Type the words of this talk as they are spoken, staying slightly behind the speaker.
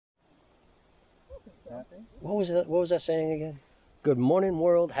What was that? What was that saying again? Good morning,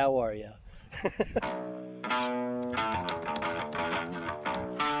 world. How are ya?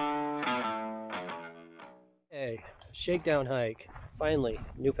 Hey, shakedown hike. Finally,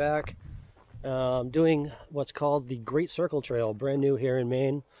 new pack. Doing what's called the Great Circle Trail, brand new here in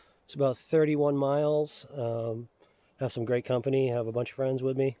Maine. It's about 31 miles. Have some great company. Have a bunch of friends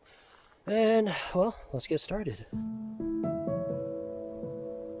with me, and well, let's get started.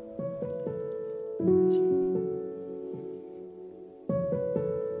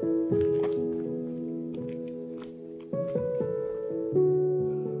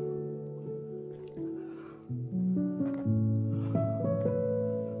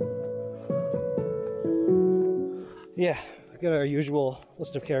 Yeah, we got our usual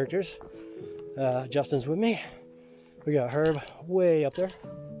list of characters. Justin's with me. We got Herb way up there.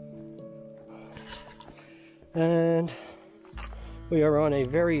 And we are on a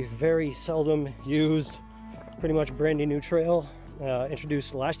very, very seldom used, pretty much brand new trail,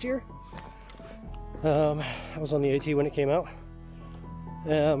 introduced last year. I was on the AT when it came out.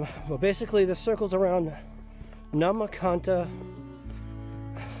 Well, basically this circles around Namakanta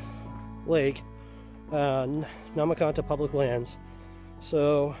Lake, Namakanta public lands.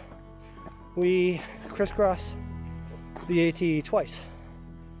 So we crisscross the AT twice.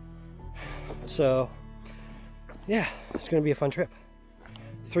 So yeah, it's gonna be a fun trip.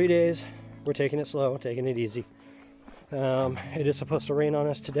 3 days, we're taking it slow, taking it easy. It is supposed to rain on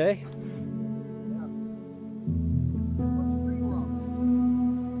us today.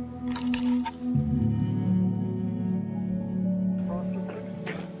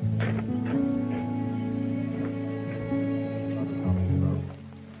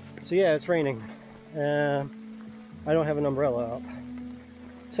 So yeah, it's raining. I don't have an umbrella up.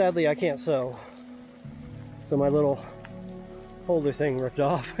 Sadly, I can't sew. So my little holder thing ripped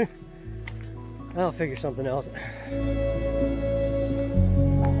off. I'll figure something else.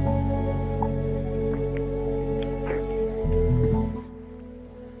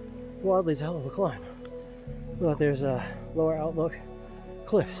 Wadley's a hell of a climb. But there's a lower outlook,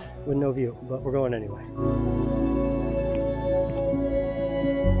 cliffs with no view, but we're going anyway.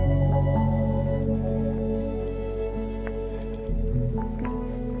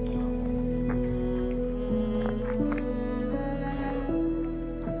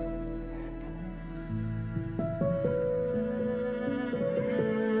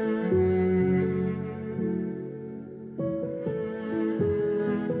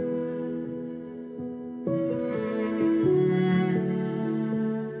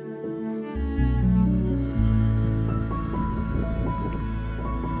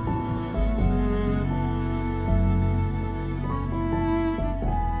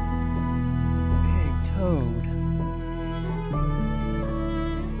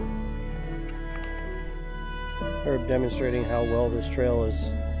 Herb demonstrating how well this trail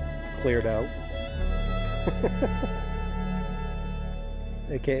is cleared out.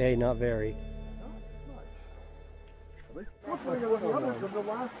 AKA not very. Looks like it was other than the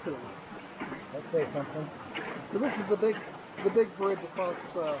last two. Let's say something. So this is the big bridge across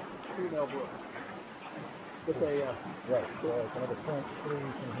Female Brook. With a right. So it's another 0.3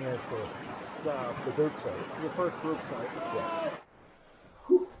 from here to the group site. Your first group site. Yeah.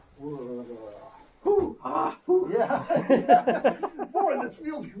 Yeah. Boy, this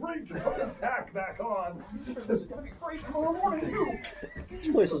feels great to put this pack back on. This is gonna be great tomorrow morning too. This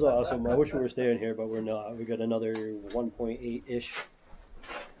place is awesome. I wish we were staying here, but we're not. We got another 1.8-ish.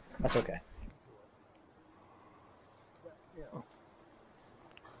 That's okay.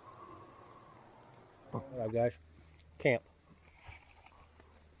 All right, guys. Camp.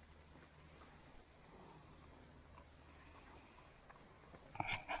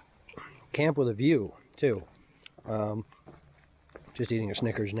 Camp with a view, too. Just eating a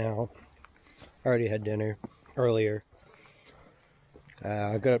Snickers now. I already had dinner earlier.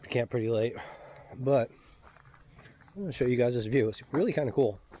 I got up to camp pretty late, but I'm going to show you guys this view. It's really kind of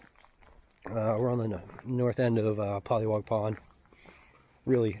cool. We're on the north end of Pollywog Pond.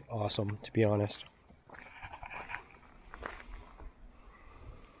 Really awesome, to be honest.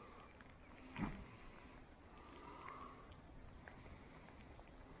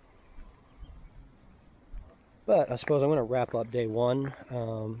 But I suppose I'm going to wrap up day one.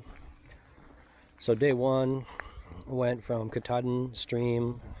 So day one went from Katahdin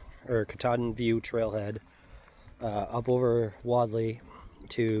Stream, or Katahdin View Trailhead, up over Wadley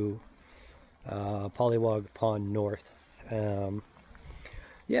to Pollywog Pond North.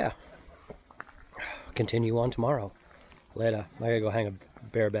 Yeah, continue on tomorrow. Later. I gotta go hang a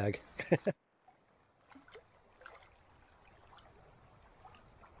bear bag.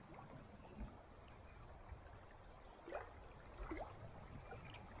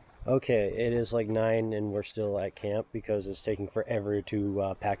 Okay, it is like 9 and we're still at camp because it's taking forever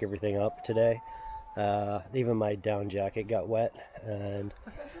to pack everything up today. Even my down jacket got wet, and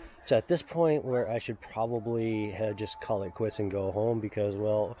so at this point where I should probably just call it quits and go home because,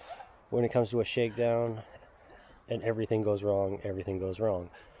 well, when it comes to a shakedown and everything goes wrong, everything goes wrong.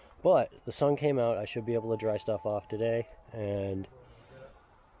 But the sun came out, I should be able to dry stuff off today and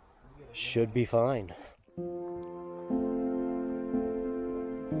should be fine.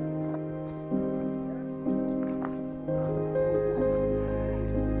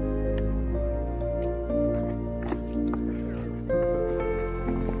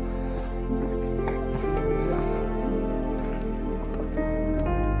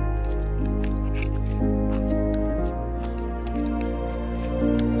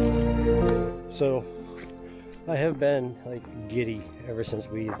 So I have been like giddy ever since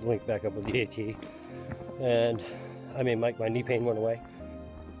we linked back up with the AT, and I mean my knee pain went away.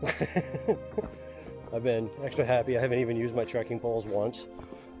 I've been extra happy. I haven't even used my trekking poles once.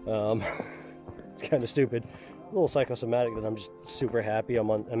 It's kind of stupid, a little psychosomatic that I'm just super happy I'm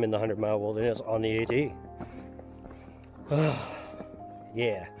in the 100-mile wilderness on the AT.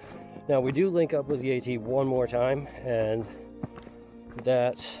 Yeah. Now we do link up with the AT one more time, and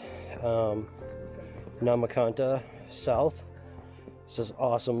that's Namakanta South. It's this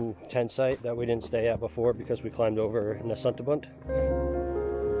awesome tent site that we didn't stay at before because we climbed over Nasuntabunt.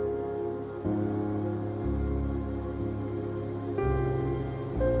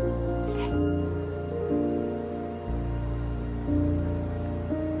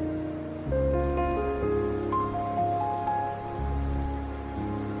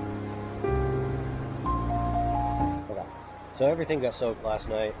 Okay, so everything got soaked last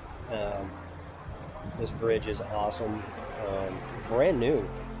night. This bridge is awesome, brand new,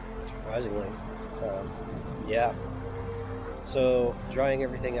 surprisingly. Yeah, so drying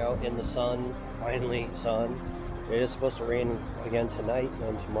everything out in the sun, finally sun. It is supposed to rain again tonight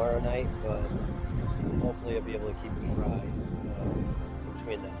and tomorrow night, but hopefully I'll be able to keep it dry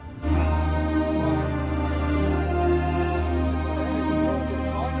between them.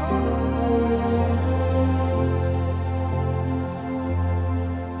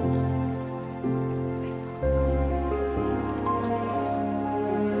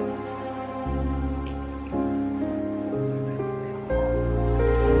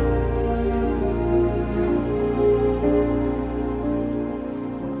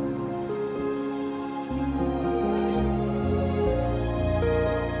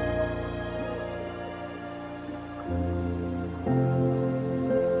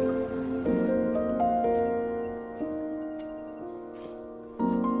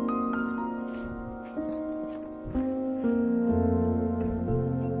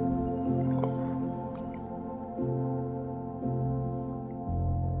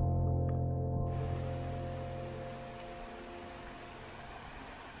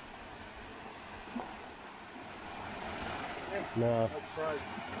 No. That's surprising.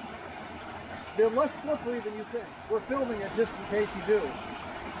 They're less slippery than you think. We're filming it just in case you do.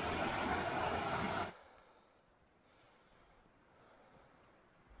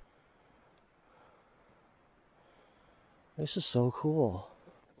 This is so cool.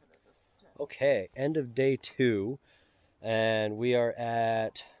 Okay, end of day 2, and we are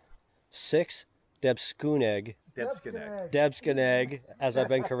at 6 Debskuneg. Debskuneg, as I've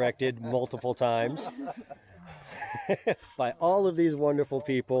been corrected multiple times by all of these wonderful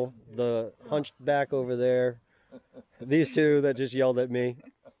people. The hunchback over there, these two that just yelled at me,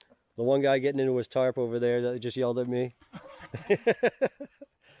 the one guy getting into his tarp over there that just yelled at me.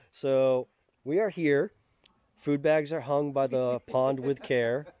 So we are here. Food bags are hung by the pond with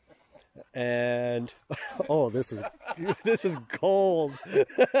care, and oh, this is gold.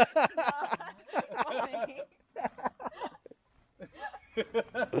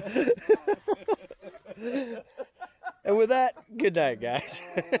 And with that, good night, guys.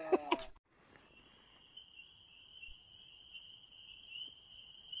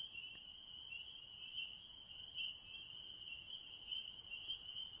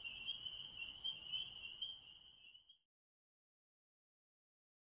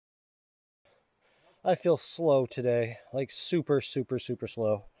 I feel slow today, like super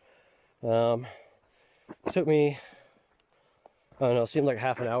slow. Took me, I don't know, it seemed like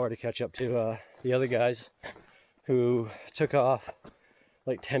half an hour to catch up to the other guys who took off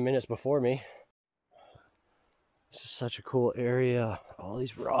like 10 minutes before me. This is such a cool area, all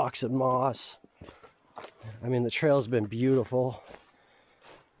these rocks and moss. I mean, the trail's been beautiful,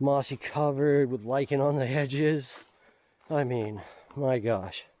 mossy covered with lichen on the edges. I mean, my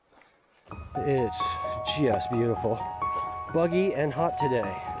gosh. It's just beautiful. Buggy and hot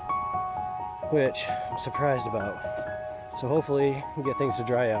today. which I'm surprised about. So hopefully we get things to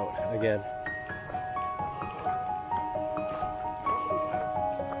dry out again.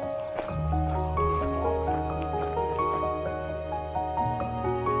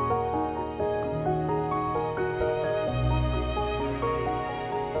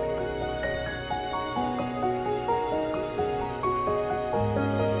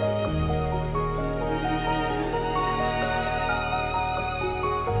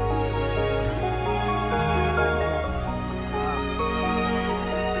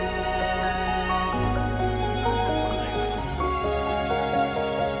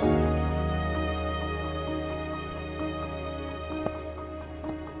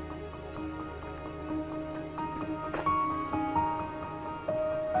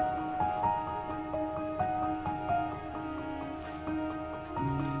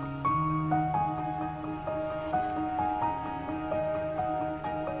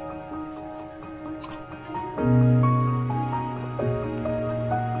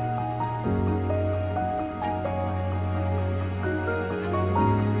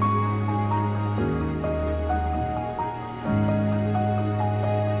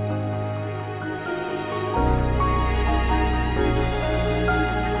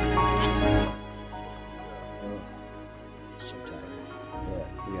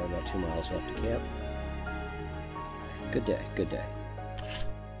 Left to camp. Good day, good day.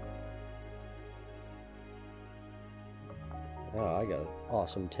 Oh, I got an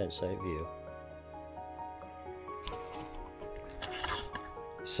awesome tent site view.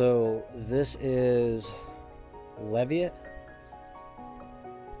 So this is Levitt.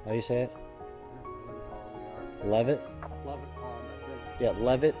 How do you say it? Levitt? Levitt Pond, I think. Yeah,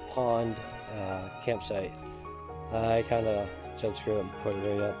 Levitt Pond campsite. I kind of said screw it and put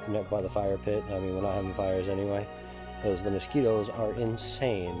it right up by the fire pit. I mean, we're not having fires anyway, because the mosquitoes are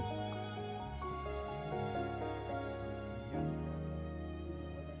insane.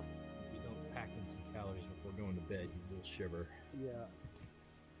 If you don't pack in some calories before going to bed, you will shiver. Yeah.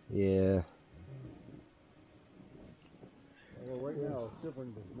 Yeah. Well, right now,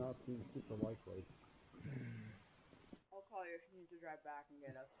 shivering does not seem super likely. I'll call you if you need to drive back and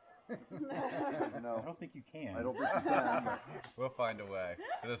get us. No, I don't think you can. I don't think you can. We'll find a way.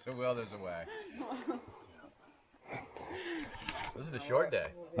 There's a will, there's a way. This is a short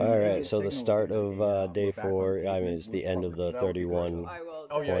day. Alright, so the start of day 4, I mean, it's the end of the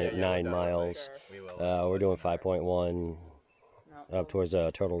 31.9 miles. We're doing 5.1 up towards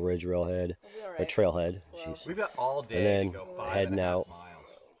Turtle Ridge Railhead, or Trailhead. Jeez. We've got all day And then to go 5.5 heading out. miles.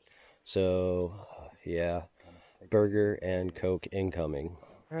 So, yeah, burger and Coke incoming.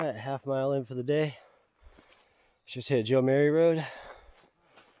 Alright, half mile in for the day. Just hit Joe Mary Road.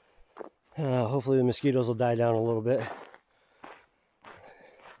 Hopefully the mosquitoes will die down a little bit.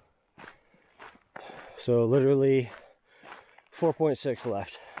 So literally 4.6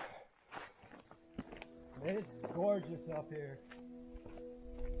 left. It's gorgeous up here.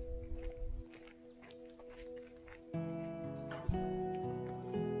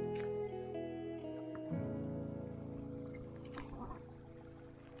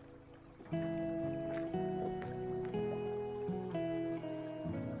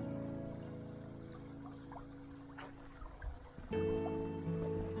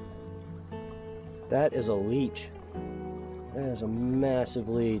 That is a leech. That is a massive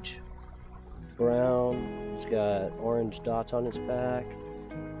leech. Brown, it's got orange dots on its back.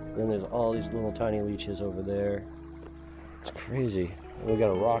 Then there's all these little tiny leeches over there. It's crazy. We got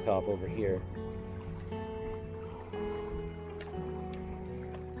a rock hop over here.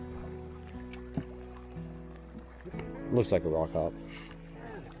 Looks like a rock hop.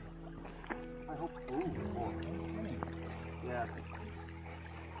 I hope. Ooh. Yeah.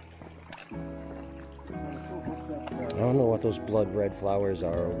 I don't know what those blood red flowers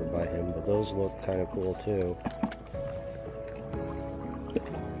are over by him, but those look kind of cool too.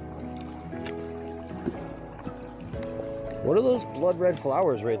 What are those blood red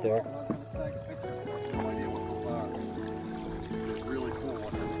flowers right there? I'm not going to take a picture of it. No idea what those are. It's really cool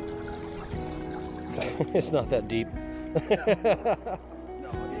looking. It's not that deep. No,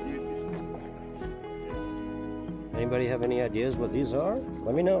 I mean, Anybody have any ideas what these are?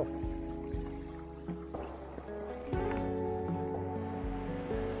 Let me know.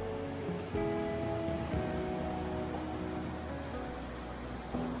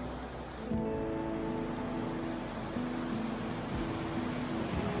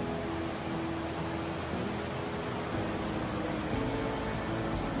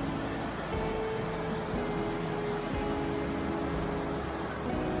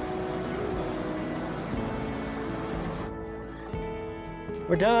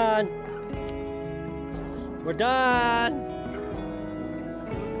 We're done. We're done.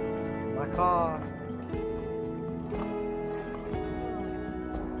 My car.